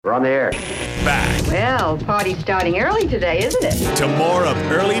We're on the air. Back Well, party's starting early today, isn't it? to more of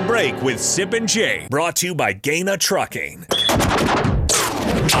Early Break with Sip and Jay, brought to you by Gaina Trucking.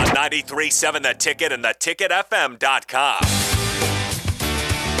 On 93.7 The Ticket and theticketfm.com.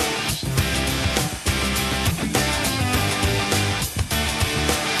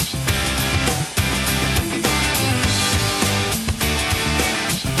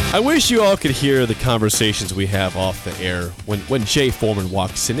 I wish you all could hear the conversations we have off the air when Jay Foreman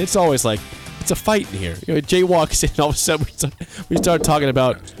walks in. It's always like, it's a fight in here. You know, Jay walks in, and all of a sudden we start talking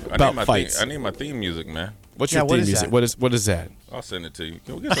about fights. I need my theme music, man. What's your theme music? What is that? I'll send it to you.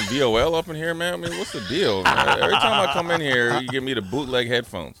 Can we get some VOL up in here, man? I mean, what's the deal, man? Every time I come in here, you give me the bootleg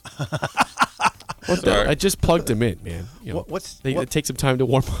headphones. I just plugged them in, man. You know, it takes some time to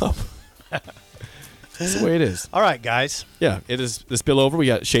warm up. That's the way it is. All right, guys. Yeah, it is the spillover. We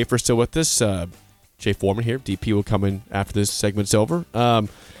got Schaefer still with us. Jay Foreman here. DP will come in after this segment's over.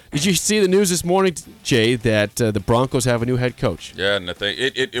 Did you see the news this morning, Jay, that the Broncos have a new head coach? Yeah, and the thing,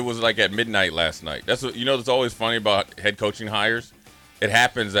 it was like at midnight last night. That's what that's always funny about head coaching hires. It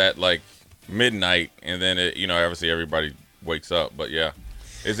happens at like midnight, and then obviously everybody wakes up. But yeah,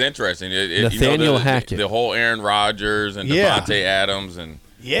 it's interesting. Nathaniel Hackett, the whole Aaron Rodgers and Devontae Adams and.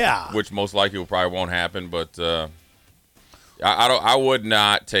 Yeah, which most likely probably won't happen, but I would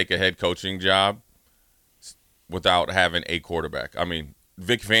not take a head coaching job without having a quarterback. I mean,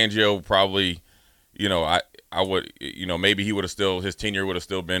 Vic Fangio probably, I would, maybe he would have his tenure would have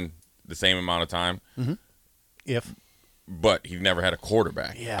still been the same amount of time. Mm-hmm. But he never had a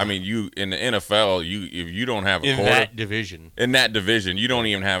quarterback. Yeah. I mean, in the NFL, if you don't have a that division, you don't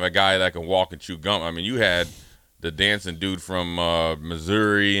even have a guy that can walk and chew gum. I mean, you had the dancing dude from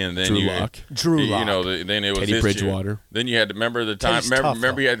Missouri, and then Drew Lock. Then it was Teddy Bridgewater. Year. Then you had to remember the time.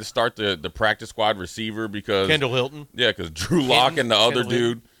 Remember, you had to start the practice squad receiver because Kendall Hilton. Yeah, because Drew Lock and the other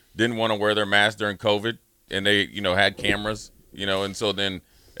dude didn't want to wear their mask during COVID, and they had cameras. And so then,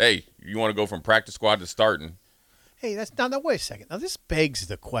 hey, you want to go from practice squad to starting? Hey, now wait a second. Now this begs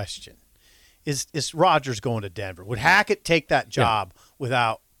the question: Is Rodgers going to Denver? Would Hackett take that job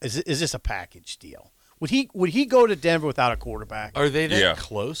without? Is this a package deal? Would he go to Denver without a quarterback? Are they that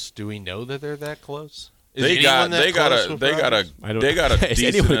close? Do we know that they're that close? They got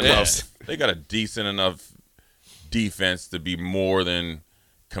a decent enough defense to be more than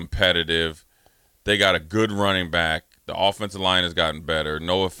competitive. They got a good running back. The offensive line has gotten better.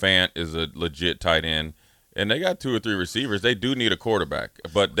 Noah Fant is a legit tight end, and they got 2 or 3 receivers. They do need a quarterback,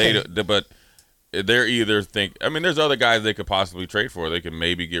 but they're either there's other guys they could possibly trade for. They could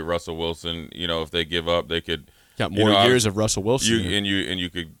maybe get Russell Wilson. If they give up, they could got more years of Russell Wilson. You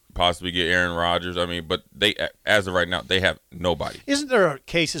could possibly get Aaron Rodgers. I mean, but they, as of right now, they have nobody. Isn't there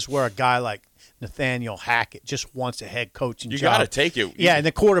cases where a guy like Nathaniel Hackett just wants a head coaching job? You got to take it. Yeah, and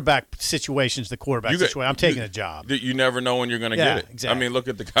the quarterback situation's the quarterback situation. I'm taking a job. You never know when you're going to get it. Exactly. I mean, look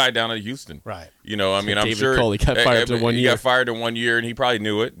at the guy down at Houston. Right. I'm David sure Cole, he got fired in 1 year. He got fired in 1 year, and he probably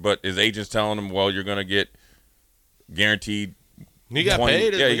knew it. But his agent's telling him, "Well, you're going to get guaranteed." He got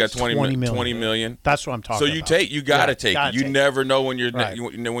paid. Yeah, he got $20 million. That's what I'm talking about. So you got to take it. You never know when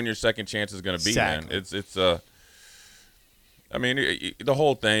when your second chance is going to be. Exactly. Man, it's I mean, the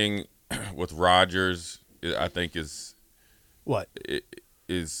whole thing with Rodgers, I think is what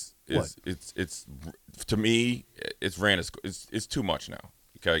is it's to me it's it's too much now.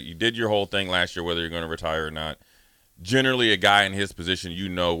 Okay, you did your whole thing last year, whether you're going to retire or not. Generally, a guy in his position,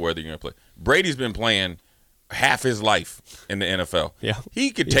 whether you're going to play. Brady's been playing half his life in the NFL. Yeah,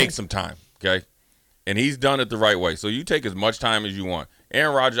 he could take some time. Okay, and he's done it the right way. So you take as much time as you want.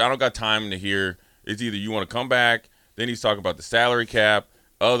 Aaron Rodgers, I don't got time to hear. It's either you want to come back. Then he's talking about the salary cap,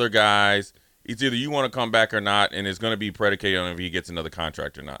 other guys. It's either you want to come back or not, and it's going to be predicated on if he gets another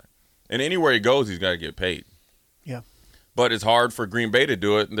contract or not. And anywhere he goes, he's got to get paid. Yeah. But it's hard for Green Bay to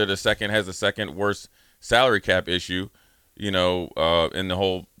do it. They're has the second worst salary cap issue, in the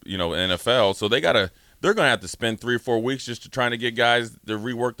whole, NFL. So they're going to have to spend 3 or 4 weeks just trying to get guys to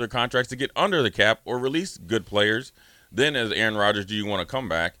rework their contracts to get under the cap or release good players. Then as Aaron Rodgers, do you want to come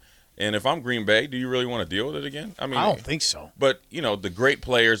back? And if I'm Green Bay, do you really want to deal with it again? I mean, I don't think so. But, the great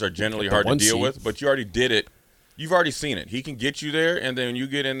players are generally hard to deal with, but you already did it. You've already seen it. He can get you there, and then you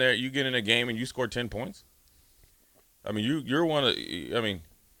get in there, you get in a game, and you score 10 points. I mean, you're one of – I mean,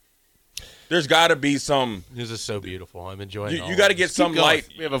 there's got to be some – This is so beautiful. I'm enjoying it. You got to get some light.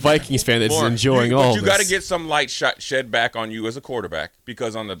 We have a Vikings fan that's enjoying all this. You got to get some light shed back on you as a quarterback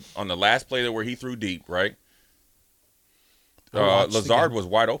because on the last play where he threw deep, right, Lazard was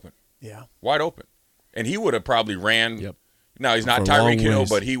wide open. Yeah. Wide open. And he would have probably ran Now he's not For a long Tyreek Hill, ways.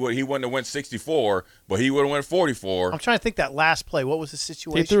 but he wouldn't have went 64, but he would have went 44. I'm trying to think that last play. What was the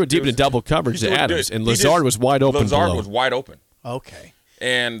situation? He threw it deep into double coverage He to threw it Adams, good. and He just- Lazard was wide open. Lazard below, was wide open, Okay.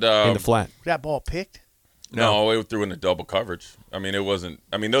 and in the flat. That ball picked? no, it threw into double coverage. I mean, it wasn't.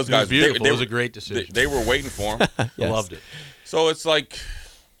 I mean, those It was guys. beautiful. They It was were- a great decision. They were waiting for him. I Yes. loved it. So it's like,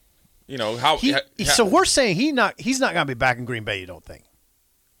 how So we're saying he's not going to be back in Green Bay, you don't think?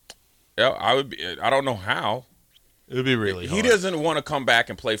 Yeah, I don't know how. It would be really He hard. doesn't want to come back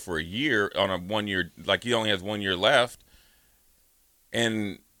and play for a year on a 1 year. Like he only has 1 year left,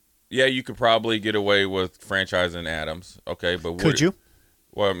 and yeah, you could probably get away with franchising Adams. Okay, but Could you?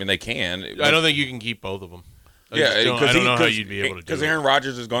 Well, I mean, they can. I don't think you can keep both of them. I Yeah, don't know how you'd be able to do because it. Aaron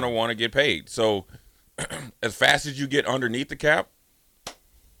Rodgers is going to want to get paid. So as fast as you get underneath the cap,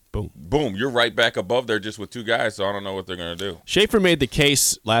 boom, you're right back above there just with two guys. So I don't know what they're going to do. Schaefer made the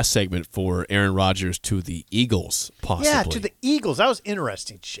case last segment for Aaron Rodgers to the Eagles, possibly. Yeah, to the Eagles. That was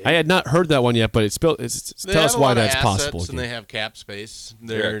interesting shit. I had not heard that one yet, but tell us why that's possible. And they have cap space.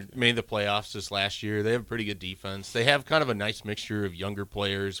 They made the playoffs this last year. They have a pretty good defense. They have kind of a nice mixture of younger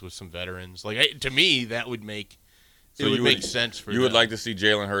players with some veterans. Like to me, that would make make sense for. You them. would like to see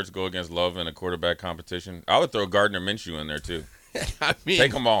Jalen Hurts go against Love in a quarterback competition. I would throw Gardner Minshew in there too. I mean,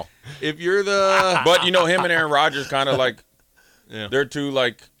 Take them all. if you're the But him and Aaron Rodgers kind of like Yeah. they're two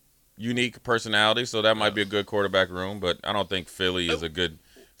like unique personalities, so that might be a good quarterback room. But I don't think Philly is a good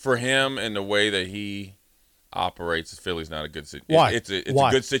for him and the way that he operates. Philly's not a good. Why? It's a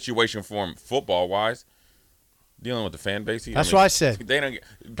Why? good situation for him football wise. Dealing with the fan base. That's what I said. They don't.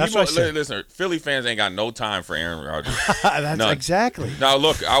 That's what I said. Listen, Philly fans ain't got no time for Aaron Rodgers. That's None. exactly. Now,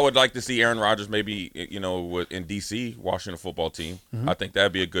 look, I would like to see Aaron Rodgers maybe, in D.C. Washington football team. I think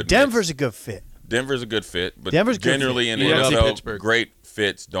that'd be a good. Denver's mix. a good fit. Denver's a good fit, but Denver's a good generally fit. in the Yeah, NFL, Pittsburgh. great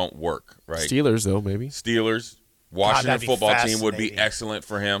fits don't work, right? Steelers, though, maybe. Steelers, Washington that'd be football team would be fascinating. excellent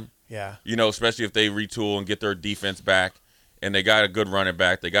for him. Yeah. Especially if they retool and get their defense back, and they got a good running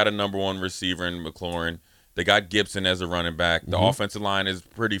back. They got a number one receiver in McLaurin. They got Gibson as a running back. The offensive line is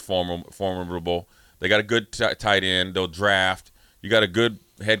pretty formidable. They got a good tight end. They'll draft. You got a good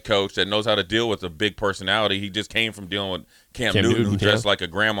head coach that knows how to deal with a big personality. He just came from dealing with Cam Newton, who dressed like a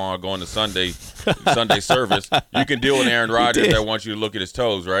grandma going to Sunday service. You can deal with Aaron Rodgers that wants you to look at his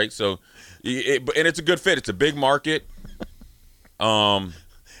toes, right? So, and it's a good fit. It's a big market. I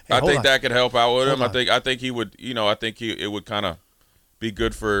hold think on. that could help out with him. Hold on. I think he would. it would kind of be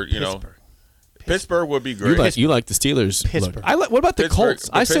good for Pittsburgh. Pittsburgh would be great. You like the Steelers. Pittsburgh. What about the Pittsburgh- Colts?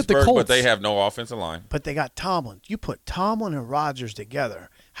 I said the Pittsburgh, Colts. but they have no offensive line. But they got Tomlin. You put Tomlin and Rodgers together.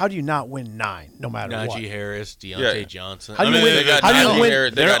 How do you not win 9 no matter what? Najee Harris, Deontay Yeah. Johnson. How do you win- They got how do you Najee win-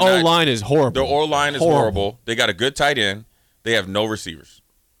 Harris- they Their got Najee- O-line is horrible. Their O-line is horrible. They got a good tight end. They have no receivers.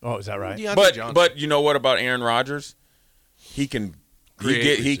 Oh, is that right? Deontay Johnson. But you know what about Aaron Rodgers? He can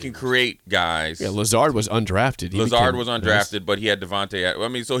he can create guys. Yeah, Lazard was undrafted. Lazard was undrafted, but he had Devontae. I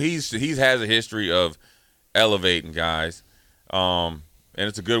mean, so he has a history of elevating guys, and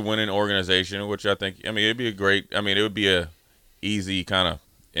it's a good winning organization, which I think. I mean, it'd be a great. I mean, it would be a easy kind of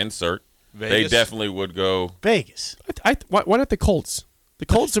insert. Vegas? They definitely would go. Vegas. Why not the Colts? The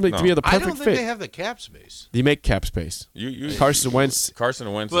Colts to be the I perfect don't think fit. they have the cap space. You make cap space. Carson Wentz.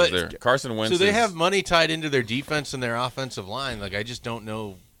 Carson Wentz But- is there. Carson Wentz. So they is- have money tied into their defense and their offensive line. Like I just don't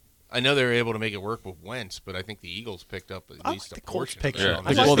know. I know they were able to make it work with Wentz, but I think the Eagles picked up at I least like a the Colts portion. picture. Yeah.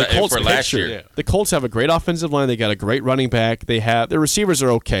 I like Well, the that- Colts for last picture. year. Yeah. The Colts have a great offensive line. They got a great running back. Their receivers are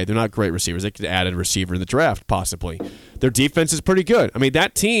okay. They're not great receivers. They could add a receiver in the draft possibly. Their defense is pretty good. I mean,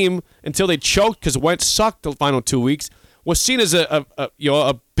 that team until they choked because Wentz sucked the final 2 weeks was seen as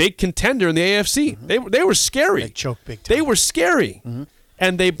a big contender in the AFC. They were scary. They choked big time. They were scary,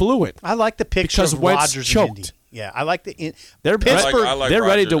 and they blew it. I like the picture Because of Wentz Rodgers choked. and Indy. Yeah, I like the They're Pittsburgh. I like they're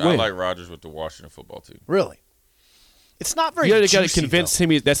ready to Rodgers. win. I like Rodgers with the Washington football team. Really. It's not very You got to juicy, convince though.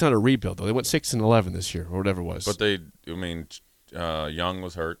 him that's not a rebuild though. They went 6-11 this year or whatever it was. But Young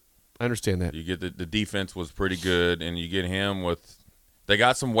was hurt. I understand that. You get the defense was pretty good, and you get him with. They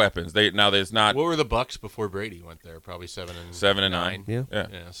got some weapons. There's not What were the Bucks before Brady went there? Probably 7 and 9. Yeah. Yeah.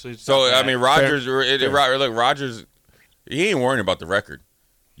 Yeah. So, it's So not I bad. mean, Rodgers. Look, Rodgers. He ain't worrying about the record.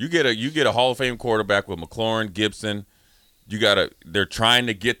 You get a Hall of Fame quarterback with McLaurin, Gibson. They're trying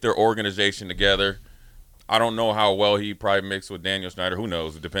to get their organization together. I don't know how well he probably mixed with Daniel Snyder. Who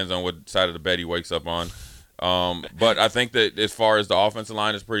knows? It depends on what side of the bed he wakes up on. But I think that as far as the offensive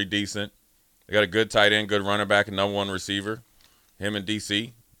line is pretty decent. They got a good tight end, good running back, and number one receiver. Him and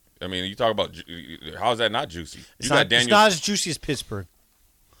DC. I mean, you talk about how is that not juicy? It's You got not, it's Daniel. not as juicy as Pittsburgh.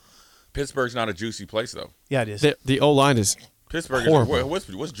 Pittsburgh's not a juicy place though. Yeah, it is. The O line is Pittsburgh. Horrible.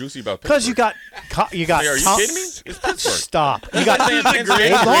 What's juicy about Pittsburgh? Because you got Are you kidding me? It's Pittsburgh. Stop. You got It's a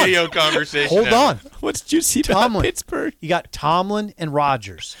great Hold on. radio conversation. Hold ever. on. What's juicy about Tomlin. Pittsburgh? You got Tomlin and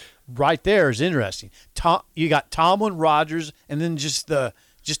Rodgers. Right there is interesting. You got Tomlin, Rodgers, and then just the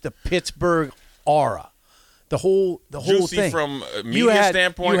Pittsburgh aura. The whole Juicy thing. from a You media had-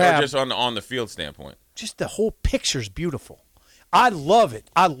 standpoint you or have- just on the field standpoint? Just the whole picture's beautiful. I love it.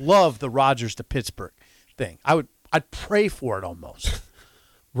 I love the Rodgers to Pittsburgh thing. I'd pray for it almost.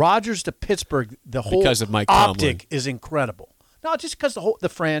 Rodgers to Pittsburgh, the whole Because of Mike optic is incredible. No, just because the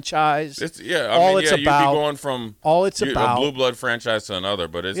franchise. It's all you'd it's about. be going from all it's about. a blue blood franchise to another,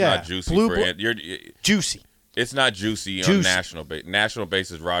 but it's Yeah, not juicy blue for blood- juicy. It's not juicy on Juicy. national base. National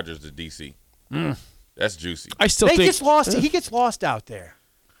base is Rodgers to DC. That's juicy. I still He think gets lost. He gets lost out there.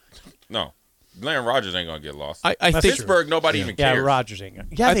 No, Aaron Rodgers ain't gonna get lost. I That's think true. Pittsburgh, nobody even Yeah, cares. Rodgers ain't.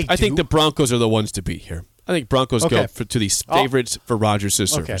 Yeah, they I think do. the Broncos are the ones to beat here. I think Broncos go Okay. to these favorites for Rodgers'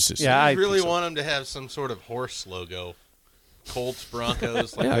 services. Yeah, I I really think so. want him to have some sort of horse logo. Colts,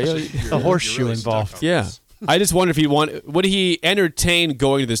 Broncos. Like Yeah, that's yeah, just- yeah. you're- A horseshoe you're really stuck involved. on Yeah. this. I just wonder if would he entertain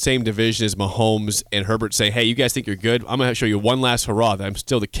going to the same division as Mahomes and Herbert, saying, "Hey, you guys think you're good? I'm gonna show you one last hurrah that I'm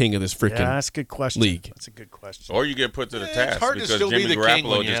still the king of this freaking." Yeah, that's a good question. league. That's a good question. Or you get put to the It's task hard to because still Jimmy be the king Garoppolo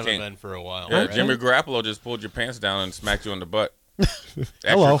when you just haven't can't. been for a while. Yeah, right? Jimmy Garoppolo just pulled your pants down and smacked you on the butt at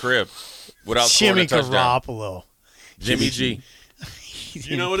Hello. your crib without scoring Jimmy a touchdown. Garoppolo. Jimmy G. Do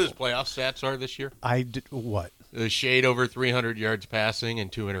you know what his playoff stats are this year? I did what? The shade over 300 yards passing and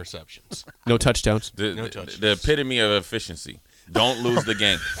 2 interceptions. No touchdowns. No touchdowns. The epitome of efficiency. Don't lose the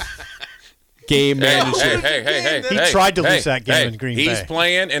game. Game manager. Hey. He tried to lose that game in Green He's Bay.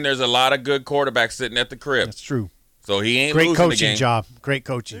 playing, and there's a lot of good quarterbacks sitting at the crib. That's true. So he ain't Great losing the coaching game. job. Great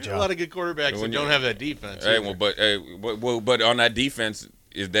coaching There's a lot job. of good quarterbacks that When you- don't have that defense. Hey, either. but on that defense,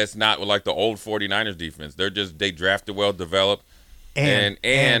 that's not like the old 49ers defense. They drafted well, developed, and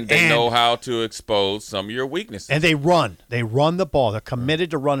they know how to expose some of your weaknesses And they run. They run the ball. They're committed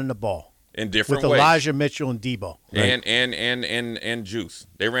to running the ball in different with ways. Elijah Mitchell and Debo. And Juice.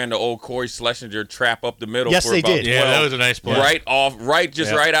 They ran the old Corey Schlesinger trap up the middle. Yes, for they about did. 12, Yeah, that was a nice play.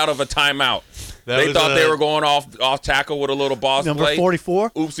 Right out of a timeout. They was thought a- they were going off tackle with a little boss Number play.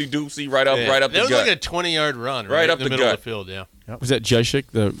 44. Oopsie doopsie, right up Yeah. the That was gut. like a 20-yard run Right up in the the middle gut. of the field, yeah. Was that Juszczyk,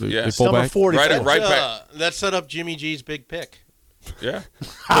 the Yes. Number fullback? 44. Right back. That set up Jimmy G's big pick. Yeah.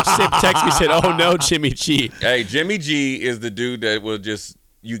 Sim text me said, "Oh no, Jimmy G." Hey, Jimmy G is the dude that will just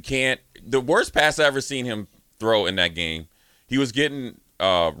the worst pass I ever seen him throw in that game. He was getting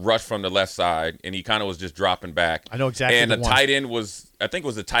rushed from the left side, and he kind of was just dropping back. I know exactly And the the one. tight end I think it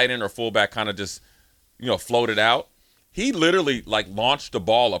was the tight end or fullback, kind of just floated out. He literally launched the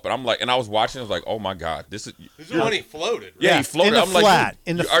ball up, and I'm like, and I was watching. I was like, oh my god, this is. This is when he floated. Yeah, Right? he floated. in the I'm flat, like,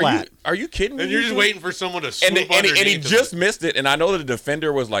 in the are flat. Are you kidding me? And you're just waiting for someone to swoop And he underneath just him. missed it, and I know the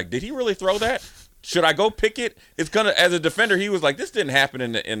defender was like, "Did he really throw that? Should I go pick it?" It's gonna. As a defender, he was like, "This didn't happen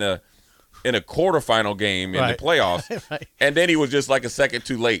in a quarterfinal game in Right. the playoffs." Right. And then he was just like a second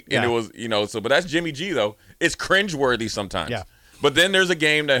too late, and Yeah. it was But that's Jimmy G though. It's cringeworthy sometimes. Yeah. But then there's a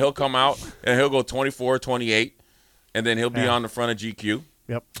game that he'll come out and he'll go 24-28, and then he'll be Yeah. on the front of GQ.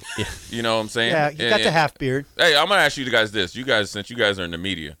 Yep. You know what I'm saying? Yeah, he got the half beard. Hey, I'm gonna ask you guys this. You guys, since you guys are in the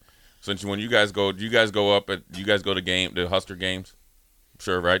media, since when you guys go the Husker games,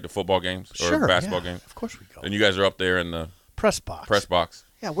 sure, right? The football games or Sure. basketball yeah, games, Of course we go. and you guys are up there in the Press box. press box.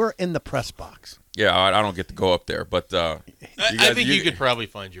 Yeah, we're in the press box. Yeah, I don't get to go up there, but I think you could probably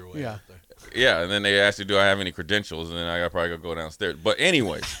find your way Yeah. up there. Yeah, and then they ask you, do I have any credentials? And then I probably gotta go downstairs. But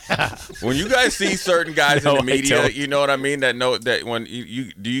anyways, when you guys see certain guys No, in the I media, don't. you know what I mean? That know that when do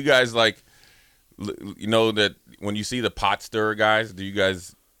you guys that when you see the pot stirrer guys, do you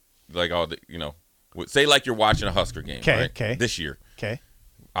guys say like you're watching a Husker game, 'Kay, right? 'kay. This year, Okay.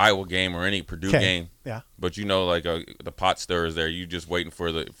 Iowa game or any Purdue 'Kay. game, Yeah. but the pot stirrers there, you just waiting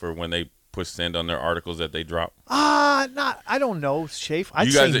for when they push send on their articles that they drop. Not. I don't know, Shafe. I'd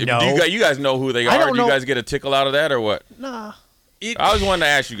You guys, say no. you guys know who they I are? don't Do you know. guys get a tickle out of that or what? Nah. I always wanted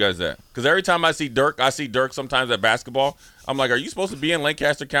to ask you guys that because every time I see Dirk sometimes at basketball. I'm like, are you supposed to be in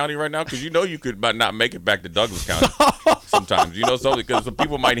Lancaster County right now? Because you could not make it back to Douglas County sometimes. Because some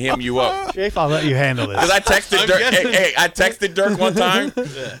people might hem you up. Shafe, I'll let you handle this. Because I texted Dirk. guessing. I texted Dirk one time.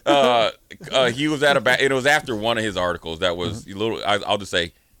 He was at it was after one of his articles that was a little. I'll just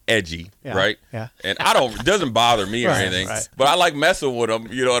say edgy, Yeah, right? yeah. And it doesn't bother me or Right, anything, right. but I like messing with him.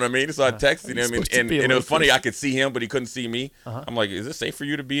 You know what I mean? So I texted him, supposed to and be a it was little funny. I could see him, but he couldn't see me. I'm like, is it safe for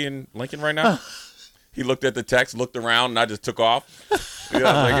you to be in Lincoln right now? He looked at the text, looked around, and I just took off. I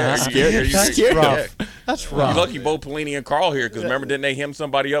was like, That's rough. That's You rough. lucky Bo Pelini and Carl here, because remember, didn't they hem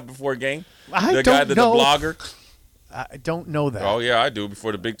somebody up before a game? I The don't guy, the know. blogger. I don't know that. Oh yeah, I do.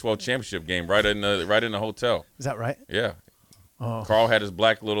 Before the Big 12 championship game, right in the hotel. Is that right? Yeah. Oh. Carl had his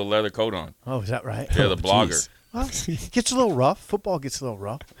black little leather coat on. Oh, is that right? Yeah, the blogger. Jeez. Well, it gets a little rough. Football gets a little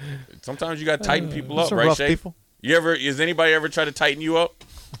rough. Sometimes you got to tighten people up, some right, rough Shay? people. Has anybody ever tried to tighten you up?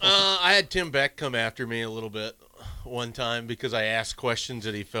 I had Tim Beck come after me a little bit one time because I asked questions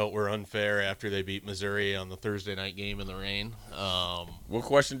that he felt were unfair after they beat Missouri on the Thursday night game in the rain. What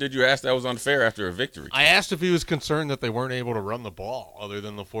question did you ask that was unfair after a victory? I asked if he was concerned that they weren't able to run the ball other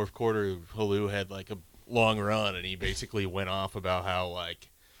than the fourth quarter. Halou had like a long run, and he basically went off about how like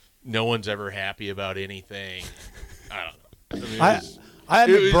no one's ever happy about anything. I don't know. I mean, I had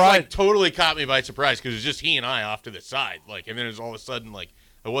it was McBride. like totally caught me by surprise because it was just he and I off to the side, like, and then it was all of a sudden like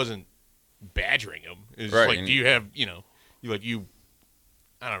I wasn't badgering him. It was Right, like, and do you have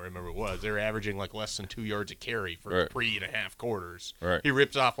I don't remember what it was. They were averaging like less than 2 yards a carry for 3.5 quarters. Right. He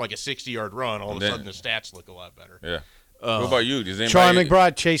rips off like a 60-yard run. All of And a then- sudden the stats look a lot better. Yeah. What about you? Does anybody? Charlie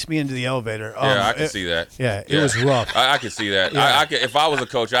McBride chased me into the elevator. Yeah, I can see that. Yeah, it was rough. I can see that. Yeah. I could, if I was a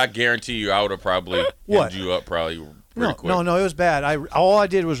coach, I guarantee you, I would have probably What? hemmed you up pretty quick. No, it was bad. All I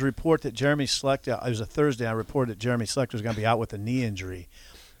did was report that Jeremy Slecht. It was a Thursday. I reported that Jeremy Slecht was going to be out with a knee injury.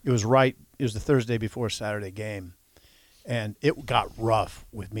 It was the Thursday before Saturday game, and it got rough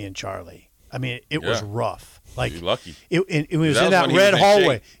with me and Charlie. I mean, it was rough. Like You're lucky. It was That in was that when he red was in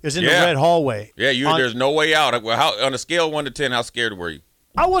hallway. shape. It was in the red hallway. Yeah, there's no way out. On a scale of 1 to 10, how scared were you?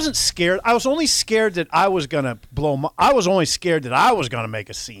 I wasn't scared. I was only scared that I was going to I was only scared that I was going to make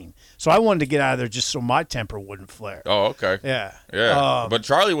a scene. So I wanted to get out of there just so my temper wouldn't flare. Oh, okay. Yeah. Yeah. But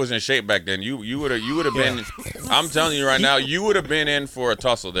Charlie was in shape back then. You would have been. I'm telling you right now, you would have been in for a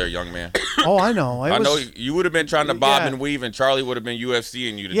tussle there, young man. Oh, I know. I know you would have been trying to bob and weave, and Charlie would have been UFC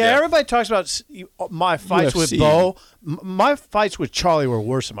and you to death. Everybody talks about my fights with UFC. Bo. My fights with Charlie were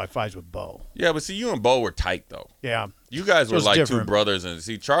worse than my fights with Bo. Yeah, but see, you and Bo were tight though. Yeah. You guys It were was like different. two brothers, and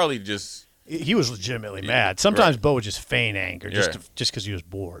see, Charlie just. He was legitimately mad. Sometimes Bo would just feign anger just because he was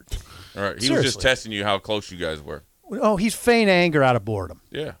bored. All right, he was Seriously. just testing you how close you guys were. Oh, he's feign anger out of boredom.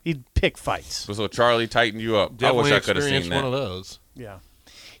 Yeah. He'd pick fights. So Charlie tightened you up. Definitely I wish I could have seen experienced that. one of those. Yeah.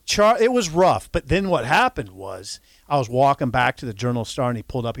 It was rough, but then what happened was I was walking back to the Journal-Star, and he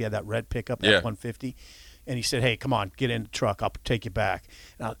pulled up. He had that red pickup, that 150, and he said, "Hey, come on, get in the truck. I'll take you back."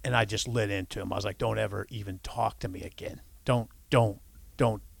 And I just lit into him. I was like, "Don't ever even talk to me again. Don't."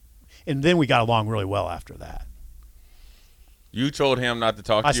 And then we got along really well after that. You told him not to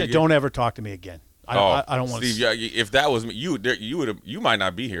talk to I you said, again? "Don't ever talk to me again. I don't want Steve, to." if that was me, you might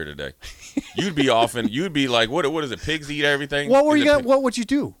not be here today. You'd be off, and you'd be like, what is it? Pigs eat everything. What would you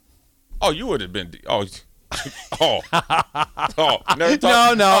do? Oh, you would have been. Oh, never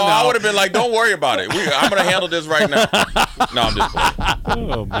talk. No. I would have been like, don't worry about it. I'm gonna handle this right now. No, I'm just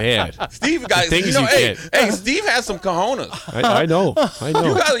playing. Oh man, Steve, guys, things you know, you hey, Steve has some cojones. I know.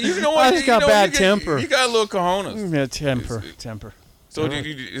 You know what? I just got bad temper. You got a little cojones. Yeah, temper. So do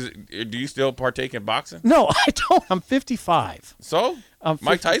you still partake in boxing? No, I don't. I'm 55. So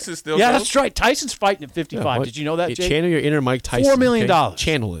Mike Tyson still Yeah, goes? that's right. Tyson's fighting at 55. Did you know that, Jay? Channel your inner Mike Tyson. $4 million. Okay?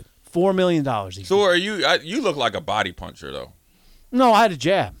 Channel it. $4 million. So are you? You look like a body puncher though. No, I had a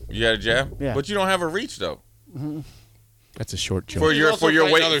jab. You had a jab, Yeah. but you don't have a reach though. That's a short joke. For your also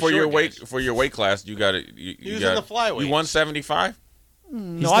weight class, you got it. He was in the flyweight. You 175.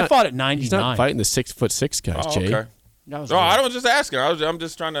 No, I fought at 99. He's not fighting the 6'6" guys, Oh, Jay. okay. That was No, good. I was just asking. I'm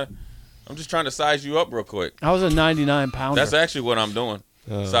just trying to size you up real quick. I was a 99 pounder. That's actually what I'm doing.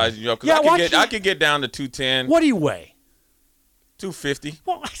 Sizing you up. 'Cause Yeah, I could get down to 210, What do you weigh? 250.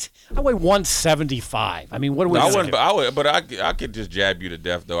 Well, I weigh 175. I mean, what do we? I wouldn't. But I could just jab you to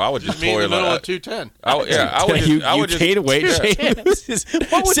death though. I would just Me in toy the middle like. of 210. I would just. gained weight.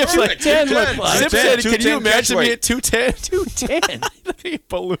 What would 210 look like? Zip said, can 210 you imagine me catch at 210? 210. Look at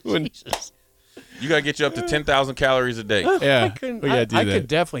balloon. You gotta get you up to 10,000 calories a day. Yeah, I couldn't- we gotta do I that. could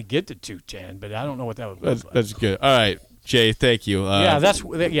definitely get to 210, but I don't know what that would look like. That's good. All right, Jay, thank you.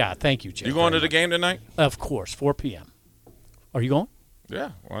 Thank you, Jay. You going to the game tonight? Of course, 4 p.m. Are you going?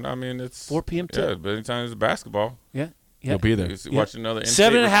 Yeah. Well, I mean, it's 4 p.m. too. Yeah, but anytime it's basketball, Yeah. You'll be there. you see, watch another.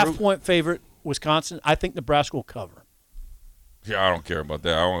 in-state 7.5 recruit. point favorite, Wisconsin. I think Nebraska will cover. Yeah, I don't care about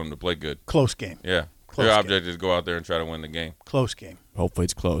that. I want them to play good. Close game. Yeah. Close Their game. object is go out there and try to win the game. Close game. Hopefully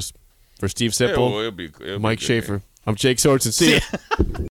it's close. For Steve Yeah, Sipple, well, it'll be Mike good. Schaefer, I'm Jake Sorensen. See ya.